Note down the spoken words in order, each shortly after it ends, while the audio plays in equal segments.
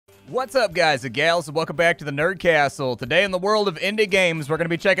What's up, guys and gals, and welcome back to the Nerd Castle. Today in the world of indie games, we're going to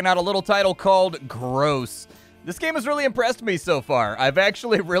be checking out a little title called Gross. This game has really impressed me so far. I've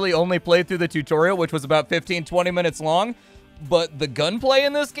actually really only played through the tutorial, which was about 15-20 minutes long, but the gunplay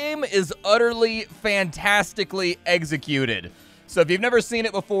in this game is utterly fantastically executed. So if you've never seen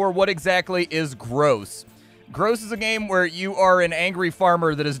it before, what exactly is Gross? Gross is a game where you are an angry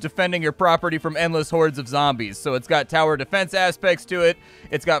farmer that is defending your property from endless hordes of zombies. So it's got tower defense aspects to it,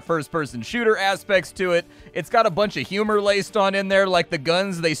 it's got first-person shooter aspects to it, it's got a bunch of humor laced on in there, like the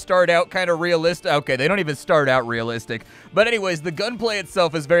guns, they start out kind of realistic. Okay, they don't even start out realistic. But anyways, the gunplay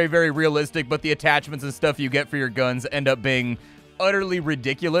itself is very, very realistic, but the attachments and stuff you get for your guns end up being utterly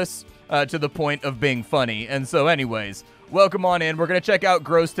ridiculous to the point of being funny. And so anyways, welcome on in. We're going to check out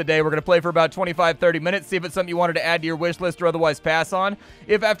Gross today. We're going to play for about 25-30 minutes, see if it's something you wanted to add to your wish list or otherwise pass on.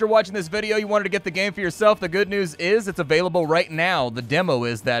 If after watching this video you wanted to get the game for yourself, the good news is it's available right now. The demo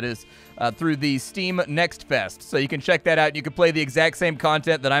is, that is, through the Steam Next Fest. So you can check that out. You can play the exact same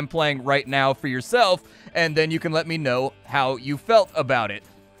content that I'm playing right now for yourself, and then you can let me know how you felt about it.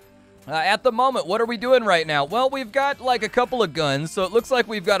 At the moment, what are we doing right now? Well, we've got like a couple of guns, so it looks like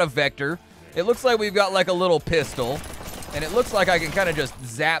we've got a Vector. It looks like we've got like a little pistol. And it looks like I can kind of just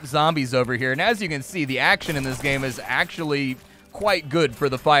zap zombies over here. And as you can see, the action in this game is actually quite good for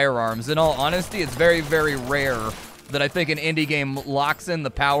the firearms. In all honesty, it's very, very rare that I think an indie game locks in the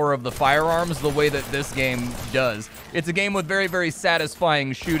power of the firearms the way that this game does. It's a game with very, very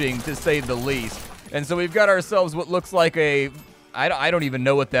satisfying shooting, to say the least. And so we've got ourselves what looks like a... I don't even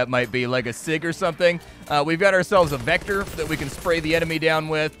know what that might be, like a SIG or something. We've got ourselves a Vector that we can spray the enemy down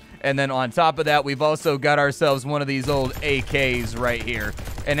with. And then on top of that, we've also got ourselves one of these old AKs right here.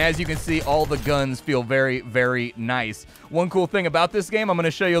 And as you can see, all the guns feel very, very nice. One cool thing about this game, I'm going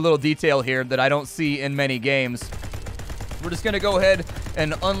to show you a little detail here that I don't see in many games. We're just going to go ahead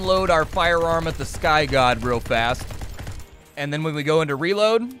and unload our firearm at the Sky God real fast. And then when we go into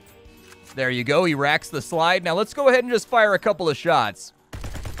reload, there you go, he racks the slide. Now let's go ahead and just fire a couple of shots.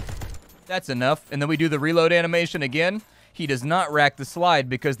 That's enough. And then we do the reload animation again. He does not rack the slide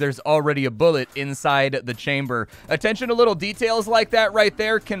because there's already a bullet inside the chamber. Attention to little details like that right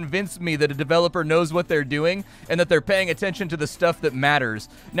there convince me that a developer knows what they're doing and that they're paying attention to the stuff that matters.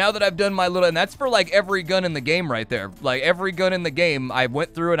 Now that I've done my little, and that's for like every gun in the game right there. Like every gun in the game, I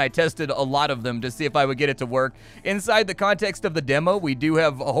went through and I tested a lot of them to see if I would get it to work. Inside the context of the demo, we do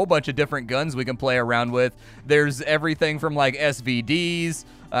have a whole bunch of different guns we can play around with. There's everything from like SVDs,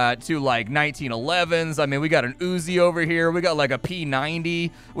 to like 1911s. I mean, we got an Uzi over here. We got like a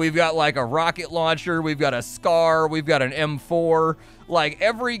P90. We've got like a rocket launcher. We've got a SCAR. We've got an M4. Like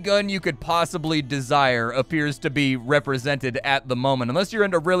every gun you could possibly desire appears to be represented at the moment. Unless you're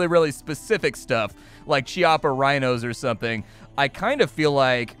into really, really specific stuff like Chiapa Rhinos or something. I kind of feel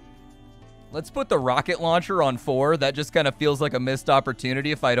like, let's put the rocket launcher on 4. That just kind of feels like a missed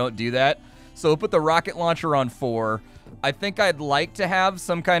opportunity if I don't do that. So we'll put the rocket launcher on 4. I think I'd like to have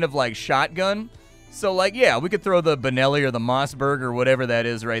some kind of like shotgun. So like, yeah, we could throw the Benelli or the Mossberg or whatever that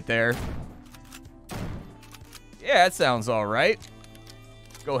is right there. Yeah, that sounds all right.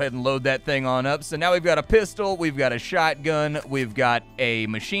 Go ahead and load that thing on up. So now we've got a pistol, we've got a shotgun, we've got a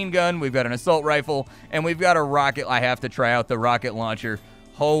machine gun, we've got an assault rifle, and we've got a rocket. I have to try out the rocket launcher.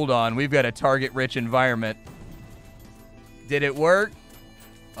 Hold on, we've got a target-rich environment. Did it work?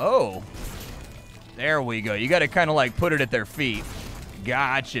 Oh. There we go. You got to kind of like put it at their feet.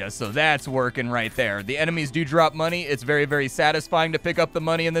 Gotcha. So that's working right there. The enemies do drop money. It's very, very satisfying to pick up the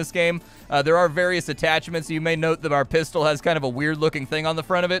money in this game. There are various attachments. You may note that our pistol has kind of a weird looking thing on the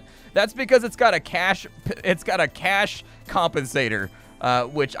front of it. That's because it's got a cash compensator,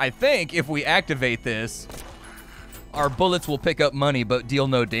 which I think if we activate this, our bullets will pick up money but deal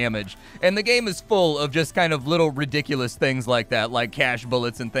no damage. And the game is full of just kind of little ridiculous things like that, like cash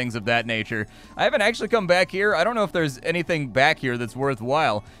bullets and things of that nature. I haven't actually come back here. I don't know if there's anything back here that's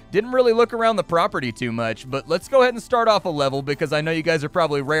worthwhile. Didn't really look around the property too much, but let's go ahead and start off a level because I know you guys are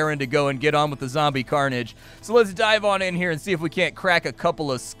probably raring to go and get on with the zombie carnage. So let's dive on in here and see if we can't crack a couple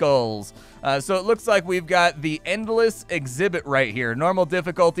of skulls. So it looks like we've got the Endless Exhibit right here. Normal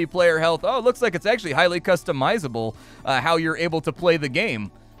difficulty, player health. Oh, it looks like it's actually highly customizable how you're able to play the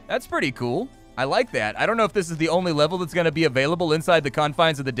game. That's pretty cool. I like that. I don't know if this is the only level that's going to be available inside the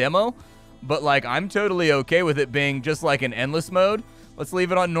confines of the demo, but like I'm totally okay with it being just like an endless mode. Let's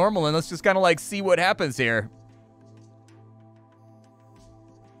leave it on normal and let's just kind of like see what happens here.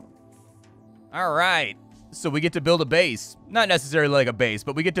 All right. So we get to build a base. Not necessarily like a base,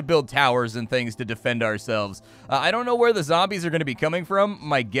 but we get to build towers and things to defend ourselves. I don't know where the zombies are going to be coming from.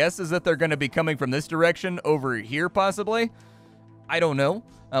 My guess is that they're going to be coming from this direction over here, possibly. I don't know.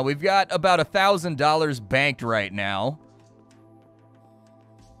 We've got about $1,000 banked right now.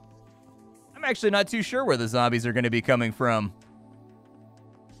 I'm actually not too sure where the zombies are going to be coming from.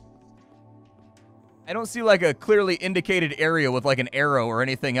 I don't see like a clearly indicated area with like an arrow or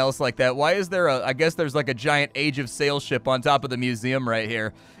anything else like that. Why is there I guess there's like a giant Age of Sail ship on top of the museum right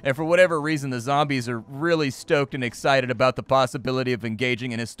here. And for whatever reason, the zombies are really stoked and excited about the possibility of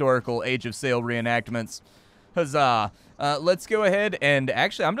engaging in historical Age of Sail reenactments. Huzzah. Let's go ahead and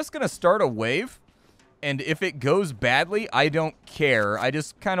actually, I'm just going to start a wave. And if it goes badly, I don't care. I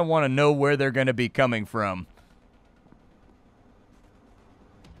just kind of want to know where they're going to be coming from.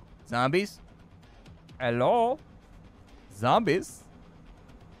 Zombies? Hello? Zombies?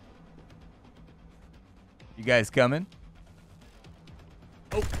 You guys coming?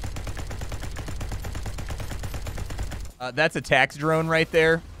 Oh. That's a tax drone right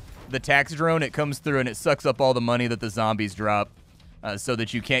there. The tax drone, it comes through and it sucks up all the money that the zombies drop. So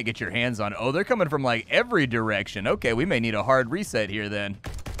that you can't get your hands on it. Oh, they're coming from, like, every direction. Okay, we may need a hard reset here, then.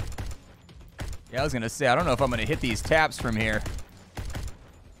 Yeah, I was going to say, I don't know if I'm going to hit these taps from here.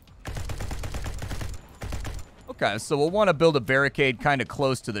 Okay, so we'll want to build a barricade kind of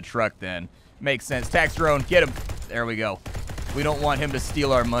close to the truck, then. Makes sense. Tax drone, get him. There we go. We don't want him to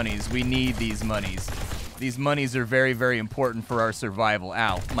steal our monies. We need these monies. These monies are very, very important for our survival.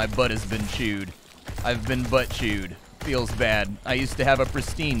 Ow, my butt has been chewed. I've been butt chewed. Feels bad. I used to have a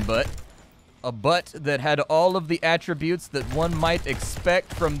pristine butt. A butt that had all of the attributes that one might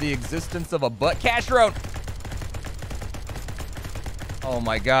expect from the existence of a butt. Cash drone! Oh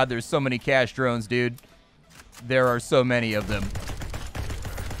my god, there's so many cash drones, dude. There are so many of them.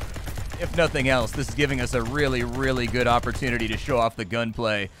 If nothing else, this is giving us a really, really good opportunity to show off the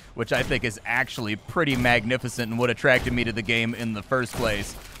gunplay, which I think is actually pretty magnificent and what attracted me to the game in the first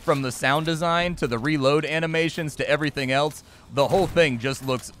place. From the sound design to the reload animations to everything else, the whole thing just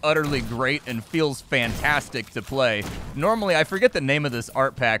looks utterly great and feels fantastic to play. Normally, I forget the name of this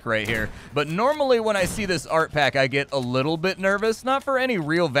art pack right here, but normally when I see this art pack, I get a little bit nervous. Not for any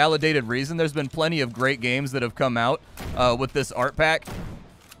real validated reason. There's been plenty of great games that have come out with this art pack.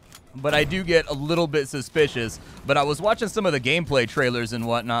 But I do get a little bit suspicious. But I was watching some of the gameplay trailers and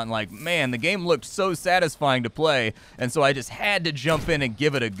whatnot, and like, man, the game looked so satisfying to play, and so I just had to jump in and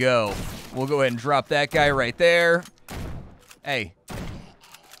give it a go. We'll go ahead and drop that guy right there. Hey.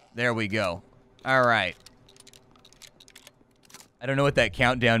 There we go. All right. I don't know what that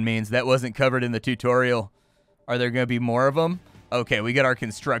countdown means. That wasn't covered in the tutorial. Are there going to be more of them? Okay, we got our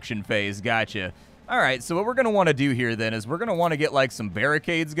construction phase. Gotcha. All right, so what we're going to want to do here then is we're going to want to get like some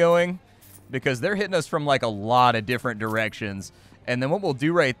barricades going because they're hitting us from like a lot of different directions. And then what we'll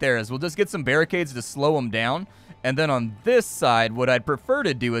do right there is we'll just get some barricades to slow them down. And then on this side, what I'd prefer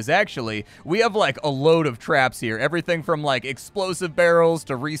to do is actually, we have like a load of traps here. Everything from like explosive barrels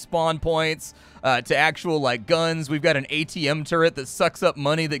to respawn points to actual like guns. We've got an ATM turret that sucks up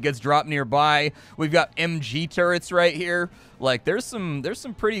money that gets dropped nearby. We've got MG turrets right here. Like there's some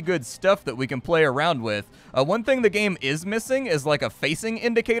pretty good stuff that we can play around with. One thing the game is missing is like a facing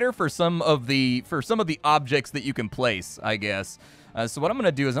indicator for some of the objects that you can place, I guess. So what I'm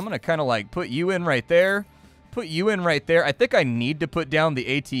gonna do is I'm gonna kind of like put you in right there. Put you in right there. I think I need to put down the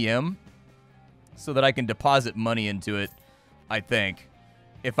ATM so that I can deposit money into it, I think,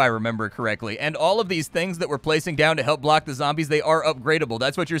 if I remember correctly. And all of these things that we're placing down to help block the zombies, they are upgradable.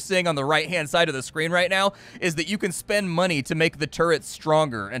 That's what you're seeing on the right-hand side of the screen right now, is that you can spend money to make the turrets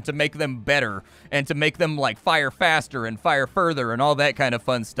stronger and to make them better and to make them, like, fire faster and fire further and all that kind of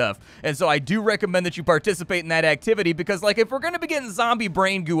fun stuff. And so I do recommend that you participate in that activity because, like, if we're going to be getting zombie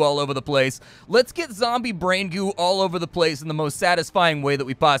brain goo all over the place, let's get zombie brain goo all over the place in the most satisfying way that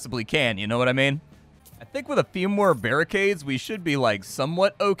we possibly can. You know what I mean? I think with a few more barricades, we should be, like,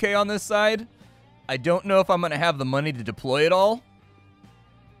 somewhat okay on this side. I don't know if I'm going to have the money to deploy it all.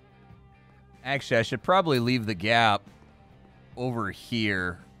 Actually, I should probably leave the gap over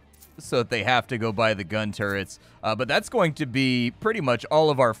here so that they have to go buy the gun turrets. But that's going to be pretty much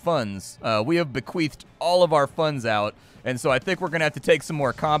all of our funds. We have bequeathed all of our funds out. And so I think we're going to have to take some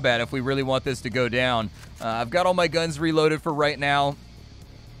more combat if we really want this to go down. I've got all my guns reloaded for right now.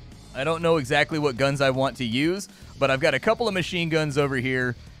 I don't know exactly what guns I want to use, but I've got a couple of machine guns over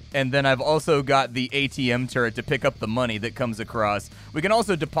here, and then I've also got the ATM turret to pick up the money that comes across. We can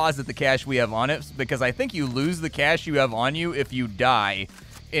also deposit the cash we have on it, because I think you lose the cash you have on you if you die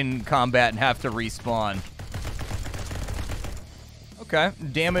in combat and have to respawn. Okay,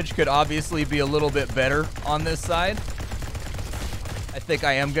 damage could obviously be a little bit better on this side. I think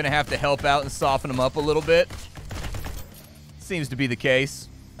I am going to have to help out and soften them up a little bit. Seems to be the case.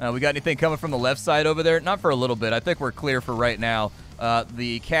 We got anything coming from the left side over there? Not for a little bit. I think we're clear for right now.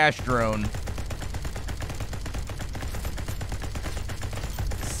 the cash drone.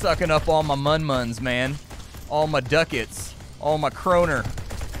 Sucking up all my mun-muns, man. All my ducats. All my kroner.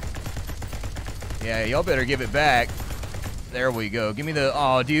 Yeah, y'all better give it back. There we go. Give me the...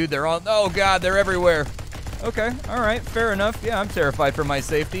 Oh, dude, they're on... Oh, God, they're everywhere. Okay, all right, fair enough. Yeah, I'm terrified for my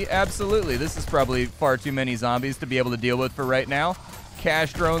safety. Absolutely. This is probably far too many zombies to be able to deal with for right now.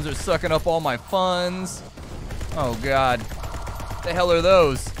 Cash drones are sucking up all my funds. Oh, God. The hell are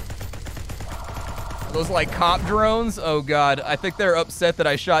those? Are those like cop drones? Oh, God. I think they're upset that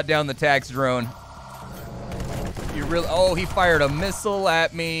I shot down the tax drone. You really... Oh, he fired a missile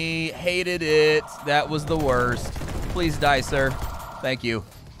at me. Hated it. That was the worst. Please die, sir. Thank you.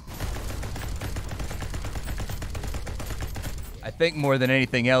 I think more than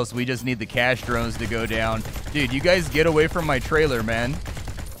anything else, we just need the cash drones to go down. Dude, you guys get away from my trailer, man.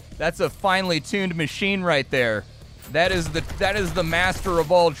 That's a finely tuned machine right there. That is the master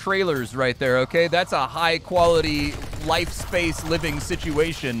of all trailers right there, okay? That's a high quality life space living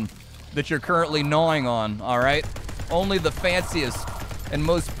situation that you're currently gnawing on, all right? Only the fanciest and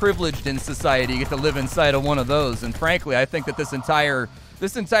most privileged in society get to live inside of one of those. And frankly, I think that this entire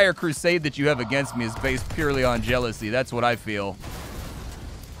crusade that you have against me is based purely on jealousy. That's what I feel.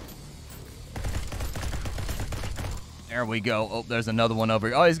 There we go. Oh, there's another one over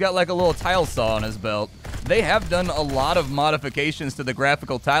here. Oh, he's got like a little tile saw on his belt. They have done a lot of modifications to the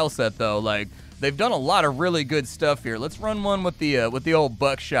graphical tile set, though. Like, they've done a lot of really good stuff here. Let's run one with the old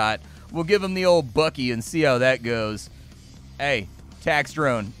buckshot. We'll give him the old Bucky and see how that goes. Hey, tax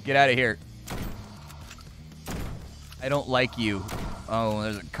drone, get out of here. I don't like you. Oh,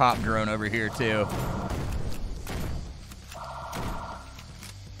 there's a cop drone over here, too.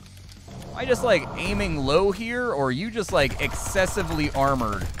 Am I just, like, aiming low here, or are you just, like, excessively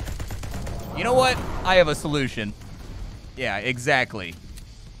armored? You know what? I have a solution. Yeah, exactly.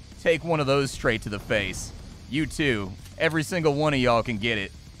 Take one of those straight to the face. You, too. Every single one of y'all can get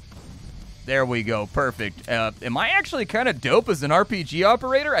it. There we go. Perfect. Am I actually kind of dope as an RPG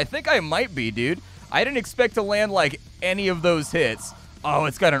operator? I think I might be, dude. I didn't expect to land, like, any of those hits. Oh,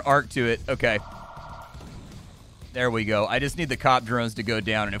 it's got an arc to it. Okay. There we go. I just need the cop drones to go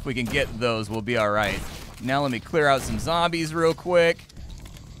down, and if we can get those, we'll be all right. Now let me clear out some zombies real quick.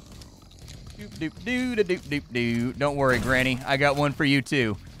 Doop-doop-doo-da-doop-doop-doo. Don't worry, Granny. I got one for you,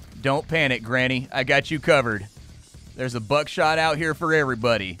 too. Don't panic, Granny. I got you covered. There's a buckshot out here for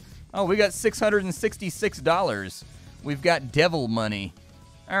everybody. Oh, we got $666. We've got devil money.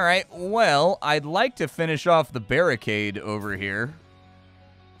 All right, well, I'd like to finish off the barricade over here.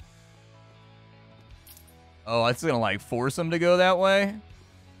 Oh, it's gonna, like, force them to go that way?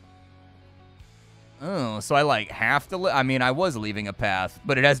 Oh, so I, like, have to... I mean, I was leaving a path,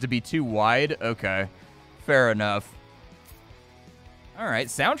 but it has to be too wide? Okay, fair enough. All right,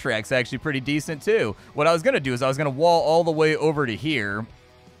 soundtrack's actually pretty decent, too. What I was gonna do is I was gonna wall all the way over to here.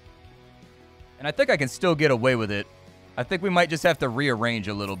 And I think I can still get away with it. I think we might just have to rearrange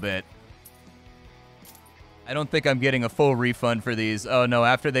a little bit. I don't think I'm getting a full refund for these. Oh, no,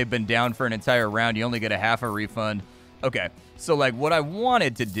 after they've been down for an entire round, you only get a half a refund. Okay, so, like, what I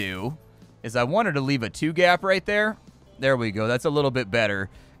wanted to do is I wanted to leave a 2-gap right there. There we go. That's a little bit better.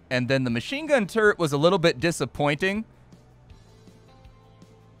 And then the machine gun turret was a little bit disappointing.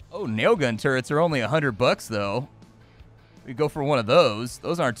 Oh, nail gun turrets are only $100, though. We go for one of those.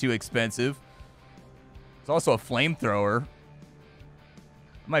 Those aren't too expensive. It's also a flamethrower.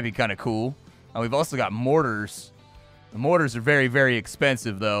 Might be kind of cool. We've also got mortars. The mortars are very, very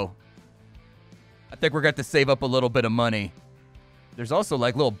expensive, though. I think we're going to have to save up a little bit of money. There's also,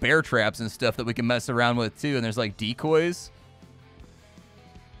 like, little bear traps and stuff that we can mess around with, too. And there's, like, decoys.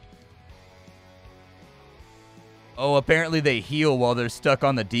 Oh, apparently they heal while they're stuck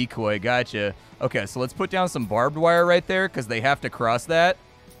on the decoy. Gotcha. Okay, so let's put down some barbed wire right there because they have to cross that.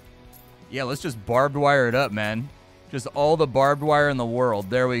 Yeah, let's just barbed wire it up, man. Just all the barbed wire in the world.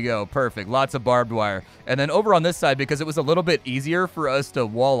 There we go. Perfect. Lots of barbed wire. And then over on this side, because it was a little bit easier for us to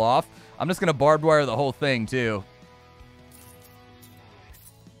wall off, I'm just going to barbed wire the whole thing, too.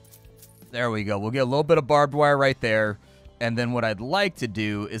 There we go. We'll get a little bit of barbed wire right there. And then what I'd like to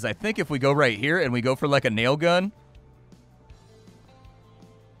do is I think if we go right here and we go for like a nail gun.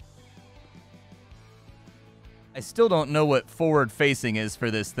 I still don't know what forward facing is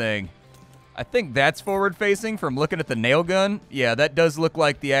for this thing. I think that's forward facing from looking at the nail gun. Yeah, that does look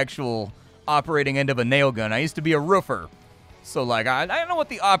like the actual operating end of a nail gun. I used to be a roofer. So, like, I don't know what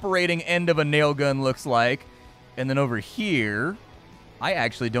the operating end of a nail gun looks like. And then over here, I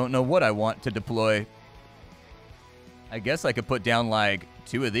actually don't know what I want to deploy. I guess I could put down, like,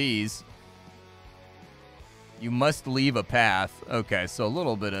 2 of these. You must leave a path. Okay, so a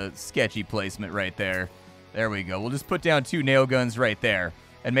little bit of sketchy placement right there. There we go. We'll just put down 2 nail guns right there,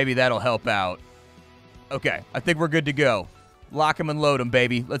 and maybe that'll help out. Okay, I think we're good to go. Lock them and load them,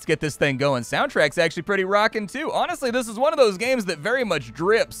 baby. Let's get this thing going. Soundtrack's actually pretty rocking, too. Honestly, this is one of those games that very much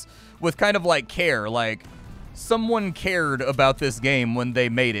drips with kind of like care. Like, someone cared about this game when they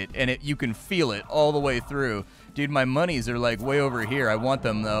made it, and you can feel it all the way through. Dude, my monies are like way over here. I want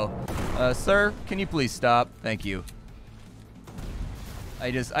them, though. Sir, can you please stop? Thank you.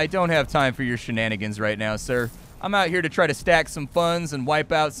 I don't have time for your shenanigans right now, sir. I'm out here to try to stack some funds and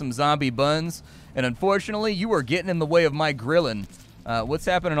wipe out some zombie buns, and unfortunately, you are getting in the way of my grilling. What's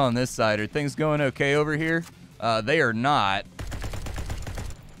happening on this side? Are things going okay over here? They are not,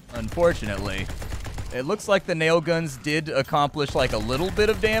 unfortunately. It looks like the nail guns did accomplish like a little bit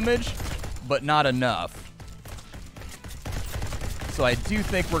of damage, but not enough. So I do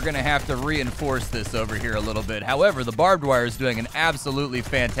think we're going to have to reinforce this over here a little bit. However, the barbed wire is doing an absolutely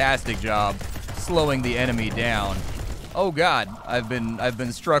fantastic job slowing the enemy down. Oh God, I've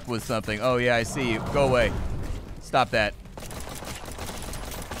been struck with something. Oh yeah, I see you. Go away. Stop that.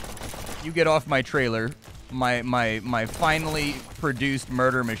 You get off my trailer. My finally produced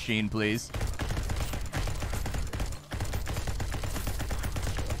murder machine, please.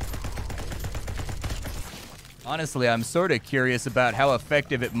 Honestly, I'm sort of curious about how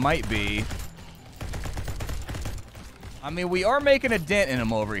effective it might be. I mean, we are making a dent in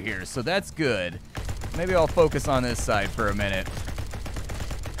them over here, so that's good. Maybe I'll focus on this side for a minute.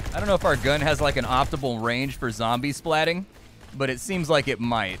 I don't know if our gun has like an optimal range for zombie splatting, but it seems like it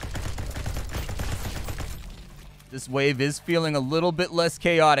might. This wave is feeling a little bit less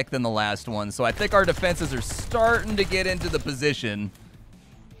chaotic than the last one, so I think our defenses are starting to get into the position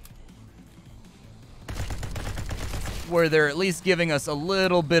where they're at least giving us a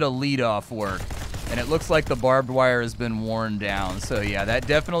little bit of lead-off work. And it looks like the barbed wire has been worn down. So yeah, that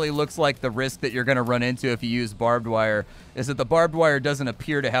definitely looks like the risk that you're going to run into if you use barbed wire, is that the barbed wire doesn't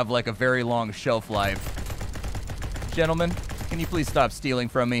appear to have like a very long shelf life. Gentlemen, can you please stop stealing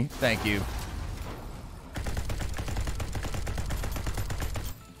from me? Thank you.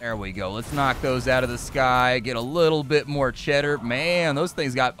 There we go. Let's knock those out of the sky, get a little bit more cheddar. Man, those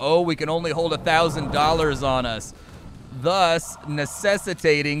things got, oh, we can only hold $1,000 on us, thus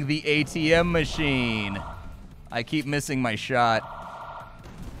necessitating the ATM machine. I keep missing my shot.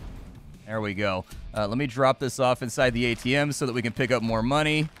 There we go. Let me drop this off inside the ATM so that we can pick up more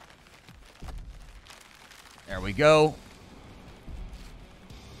money. There we go.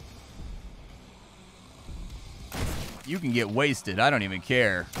 You can get wasted. I don't even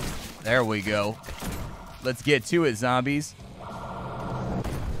care. There we go. Let's get to it, zombies.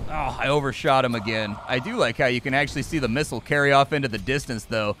 Oh, I overshot him again. I do like how you can actually see the missile carry off into the distance,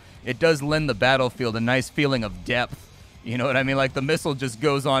 though. It does lend the battlefield a nice feeling of depth. You know what I mean? Like, the missile just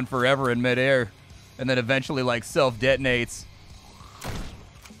goes on forever in midair and then eventually, like, self-detonates.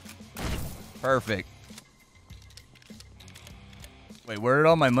 Perfect. Wait, where did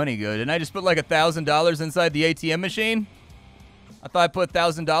all my money go? Didn't I just put, like, $1,000 inside the ATM machine? I thought I put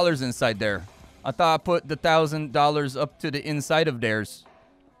 $1,000 inside there. I thought I put the $1,000 up to the inside of theirs.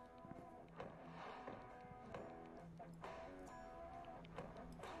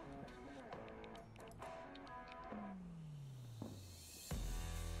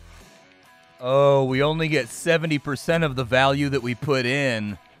 Oh, we only get 70% of the value that we put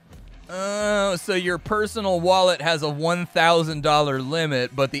in. Oh, so your personal wallet has a $1,000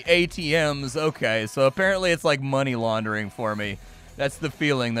 limit, but the ATMs, okay. So apparently it's like money laundering for me. That's the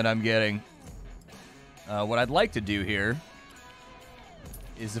feeling that I'm getting. What I'd like to do here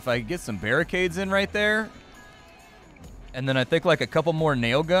is if I could get some barricades in right there, and then I think like a couple more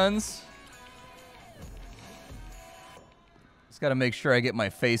nail guns. Just got to make sure I get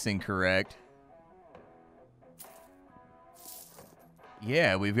my facing correct.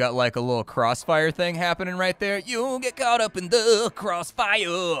 Yeah, we've got like a little crossfire thing happening right there. You get caught up in the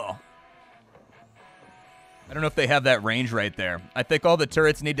crossfire. I don't know if they have that range right there. I think all the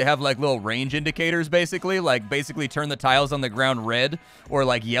turrets need to have like little range indicators, basically. Like basically turn the tiles on the ground red or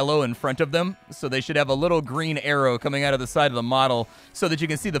like yellow in front of them. So they should have a little green arrow coming out of the side of the model so that you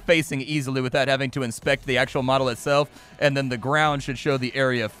can see the facing easily without having to inspect the actual model itself. And then the ground should show the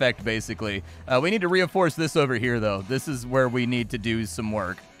area effect, basically. We need to reinforce this over here, though. This is where we need to do some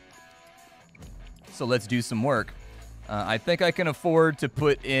work. So let's do some work. I think I can afford to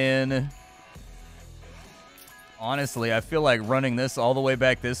put in... Honestly, I feel like running this all the way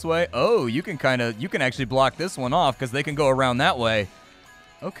back this way. Oh, you can actually block this one off because they can go around that way.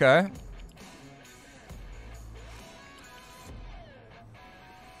 Okay.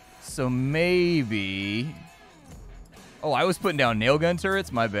 So maybe Oh, I was putting down nail gun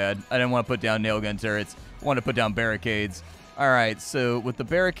turrets? My bad. I didn't want to put down nail gun turrets. I wanted to put down barricades. All right, so with the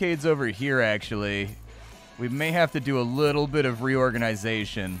barricades over here, actually, we may have to do a little bit of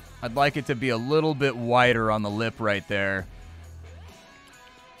reorganization. I'd like it to be a little bit wider on the lip right there.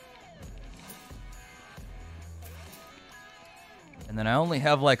 And then I only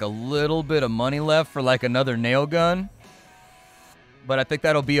have like a little bit of money left for like another nail gun. But I think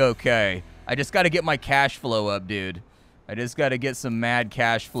that'll be okay. I just got to get my cash flow up, dude. I just got to get some mad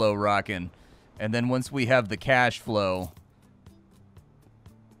cash flow rocking. And then once we have the cash flow...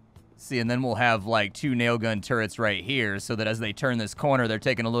 See, and then we'll have like 2 nail gun turrets right here so that as they turn this corner, they're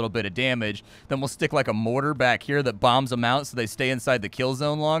taking a little bit of damage. Then we'll stick like a mortar back here that bombs them out so they stay inside the kill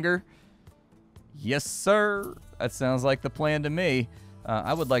zone longer. Yes, sir. That sounds like the plan to me.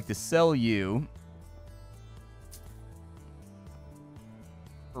 I would like to sell you...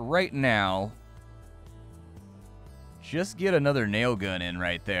 For right now, just get another nail gun in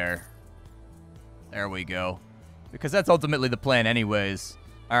right there. There we go. Because that's ultimately the plan anyways.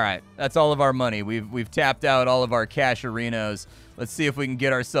 All right, that's all of our money. We've tapped out all of our cash arenas. Let's see if we can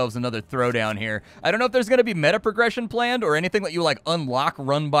get ourselves another throwdown here. I don't know if there's going to be meta progression planned or anything that you like unlock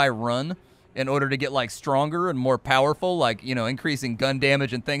run by run in order to get like stronger and more powerful, like, you know, increasing gun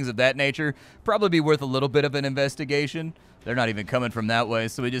damage and things of that nature. Probably be worth a little bit of an investigation. They're not even coming from that way,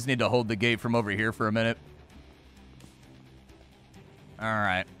 so we just need to hold the gate from over here for a minute. All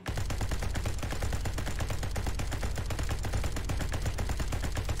right.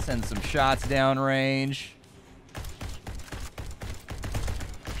 Send some shots downrange.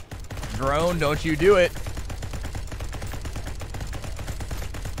 Drone, don't you do it.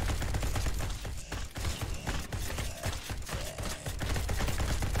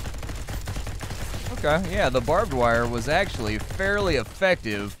 Okay, yeah, the barbed wire was actually fairly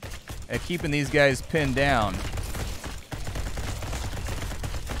effective at keeping these guys pinned down.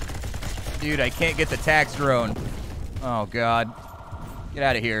 Dude, I can't get the tax drone. Oh, God. Get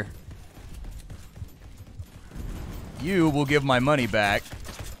out of here. You will give my money back.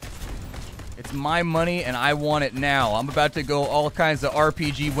 It's my money, and I want it now. I'm about to go all kinds of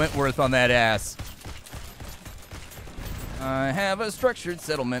RPG Wentworth on that ass. I have a structured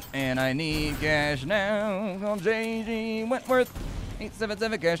settlement, and I need cash now. On JG Wentworth,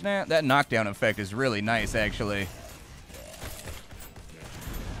 877 cash now. That knockdown effect is really nice, actually.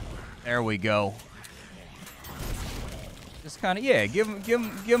 There we go. Just kind of, yeah, give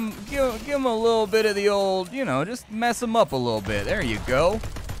him a little bit of the old, you know, just mess him up a little bit. There you go.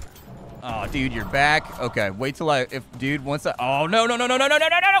 Oh, dude, you're back. Okay, wait till dude, once I, oh,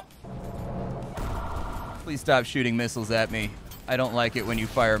 no. Please stop shooting missiles at me. I don't like it when you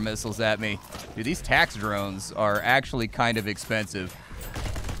fire missiles at me. Dude, these tax drones are actually kind of expensive.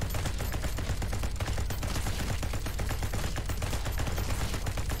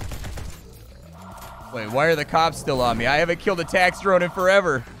 Wait, why are the cops still on me? I haven't killed a tax drone in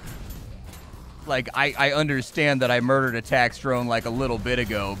forever. Like, I understand that I murdered a tax drone like a little bit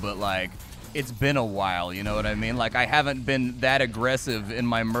ago, but like, it's been a while, you know what I mean? Like, I haven't been that aggressive in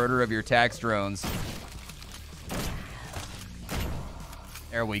my murder of your tax drones.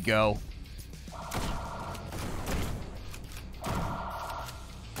 There we go.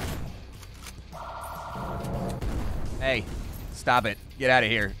 Hey, stop it. Get out of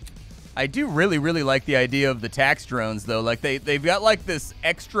here. I do really like the idea of the tax drones, though. Like, they've got, like, this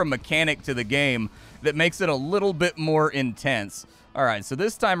extra mechanic to the game that makes it a little bit more intense. All right, so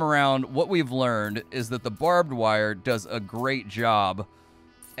this time around, what we've learned is that the barbed wire does a great job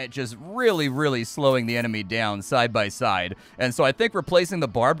at just really slowing the enemy down side by side. And so I think replacing the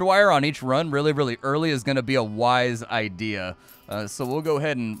barbed wire on each run really early is going to be a wise idea. So we'll go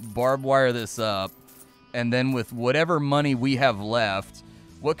ahead and barbed wire this up. And then with whatever money we have left,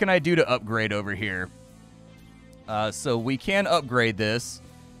 what can I do to upgrade over here? So we can upgrade this,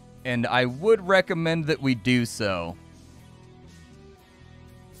 and I would recommend that we do so.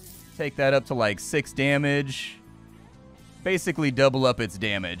 Take that up to like 6 damage. Basically double up its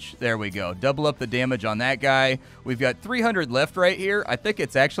damage. There we go. Double up the damage on that guy. We've got 300 left right here. I think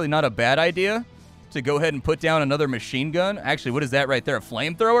it's actually not a bad idea to go ahead and put down another machine gun. Actually, what is that right there? A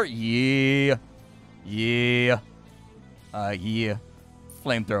flamethrower? Yeah. Yeah. Yeah.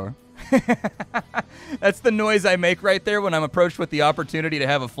 Flamethrower. That's the noise I make right there when I'm approached with the opportunity to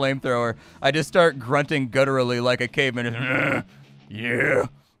have a flamethrower. I just start grunting gutturally like a caveman. Yeah.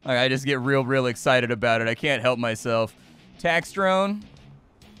 I just get real excited about it. I can't help myself. Tax drone.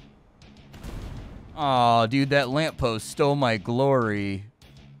 Aw, dude, that lamppost stole my glory.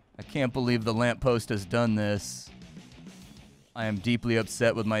 I can't believe the lamppost has done this. I am deeply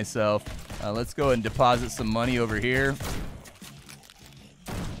upset with myself. Let's go and deposit some money over here.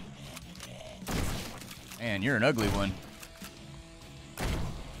 Man, you're an ugly one.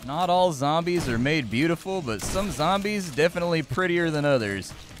 Not all zombies are made beautiful, but some zombies definitely prettier than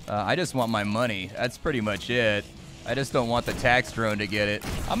others. I just want my money. That's pretty much it. I just don't want the tax drone to get it.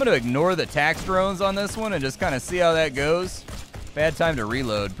 I'm going to ignore the tax drones on this one and just kind of see how that goes. Bad time to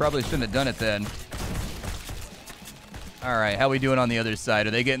reload. Probably shouldn't have done it then. All right, how we doing on the other side?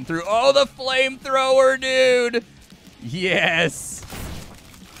 Are they getting through? Oh, the flamethrower, dude! Yes!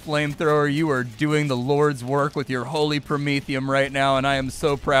 Flamethrower, you are doing the Lord's work with your holy Prometheum right now, and I am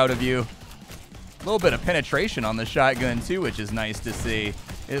so proud of you. A little bit of penetration on the shotgun, too, which is nice to see.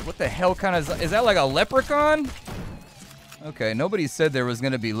 What the hell kind of... Is that like a leprechaun? Okay, nobody said there was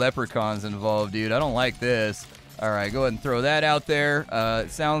going to be leprechauns involved, dude. I don't like this. All right, go ahead and throw that out there. It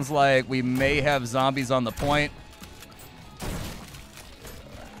sounds like we may have zombies on the point.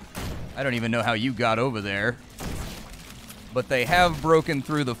 I don't even know how you got over there. But they have broken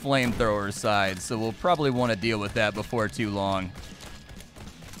through the flamethrower side, so we'll probably want to deal with that before too long.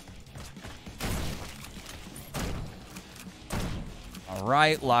 All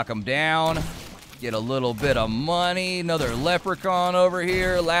right, lock them down. Get a little bit of money. Another leprechaun over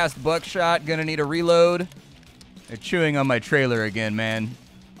here. Last buckshot. Gonna need a reload. They're chewing on my trailer again, man.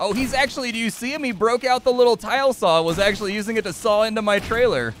 Oh, he's actually, do you see him? He broke out the little tile saw. Was actually using it to saw into my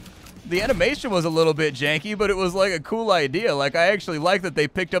trailer. The animation was a little bit janky, but it was like a cool idea. Like, I actually like that they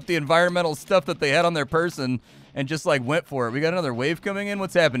picked up the environmental stuff that they had on their person and just like went for it. We got another wave coming in.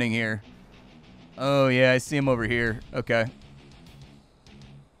 What's happening here? Oh yeah, I see him over here. Okay.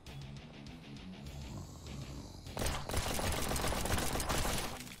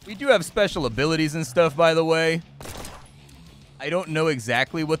 We do have special abilities and stuff, by the way. I don't know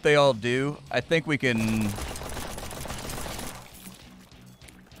exactly what they all do. I think we can...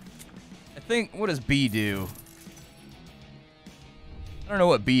 what does B do? I don't know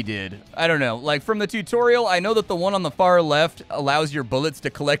what B did. I don't know. Like, from the tutorial, I know that the one on the far left allows your bullets to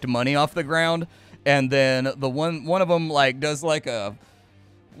collect money off the ground, and then the one of them, like, does like a...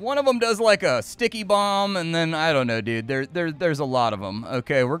 One of them does like a sticky bomb, and then, I don't know, dude. There's a lot of them.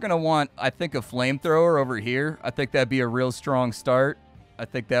 Okay, we're going to want, I think, a flamethrower over here. I think that'd be a real strong start. I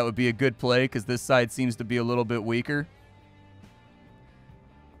think that would be a good play, because this side seems to be a little bit weaker.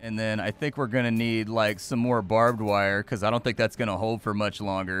 And then I think we're going to need, like, some more barbed wire, because I don't think that's going to hold for much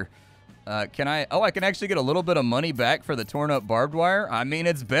longer. Can I... Oh, I can actually get a little bit of money back for the torn-up barbed wire. I mean,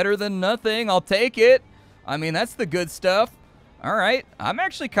 it's better than nothing. I'll take it. I mean, that's the good stuff. All right. I'm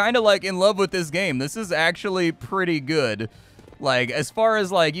actually kind of, like, in love with this game. This is actually pretty good. Like, as far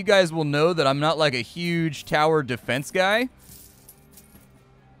as, like, you guys will know that I'm not, like, a huge tower defense guy.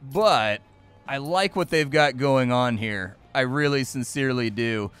 But I like what they've got going on here. I really sincerely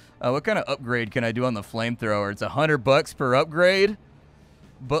do. What kind of upgrade can I do on the flamethrower? It's $100 per upgrade.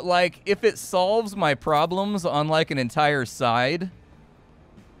 But, like, if it solves my problems on, like, an entire side,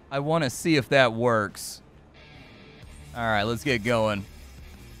 I want to see if that works. All right, let's get going.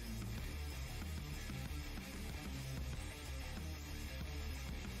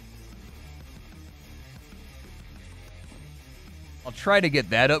 I'll try to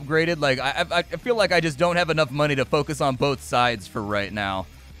get that upgraded. Like, I feel like I just don't have enough money to focus on both sides for right now.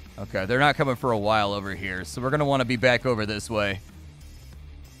 Okay, they're not coming for a while over here, so we're going to want to be back over this way.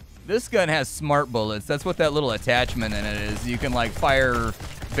 This gun has smart bullets. That's what that little attachment in it is. You can, like, fire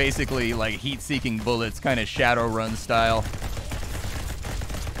basically, like, heat-seeking bullets, kind of Shadowrun style.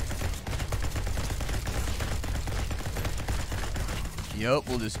 Yup,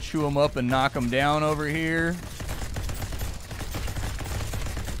 we'll just chew them up and knock them down over here.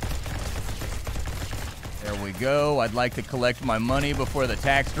 There we go. I'd like to collect my money before the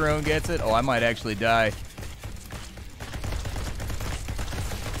tax drone gets it. Oh, I might actually die.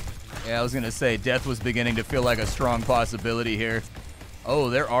 Yeah, I was going to say, death was beginning to feel like a strong possibility here.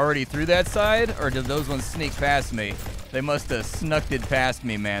 Oh, they're already through that side? Or did those ones sneak past me? They must have snucked it past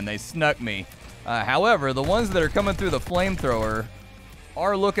me, man. They snuck me. However, the ones that are coming through the flamethrower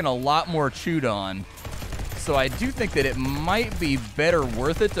are looking a lot more chewed on. So I do think that it might be better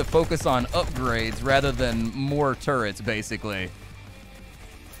worth it to focus on upgrades rather than more turrets, basically.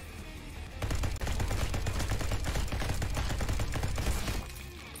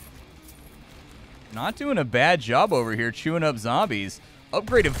 Not doing a bad job over here chewing up zombies.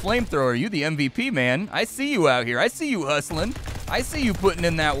 Upgraded flamethrower, you the MVP, man. I see you out here. I see you hustling. I see you putting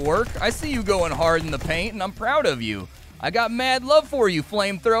in that work. I see you going hard in the paint, and I'm proud of you. I got mad love for you,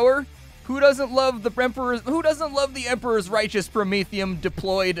 flamethrower. Who doesn't love the Emperor's righteous Prometheum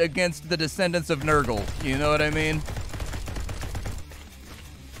deployed against the descendants of Nurgle? You know what I mean?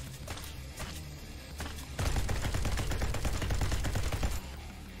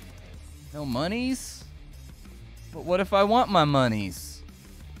 No monies? But what if I want my monies?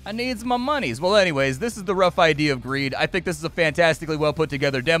 I needs my monies. Well, anyways, this is the rough idea of Greed. I think this is a fantastically well put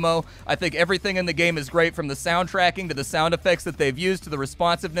together demo. I think everything in the game is great, from the sound tracking to the sound effects that they've used to the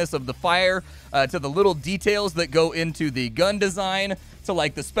responsiveness of the fire to the little details that go into the gun design to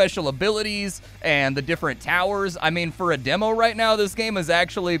like the special abilities and the different towers. I mean, for a demo right now, this game is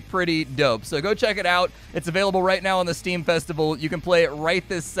actually pretty dope. So go check it out. It's available right now on the Steam Festival. You can play it right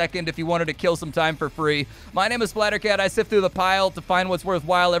this second if you wanted to kill some time for free. My name is Splattercat. I sift through the pile to find what's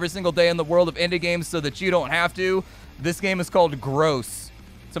worthwhile every single day in the world of indie games so that you don't have to. This game is called Gross.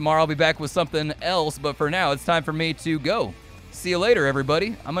 Tomorrow I'll be back with something else, but for now, it's time for me to go. See you later,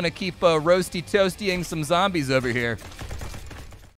 everybody. I'm gonna keep roasty toastying some zombies over here.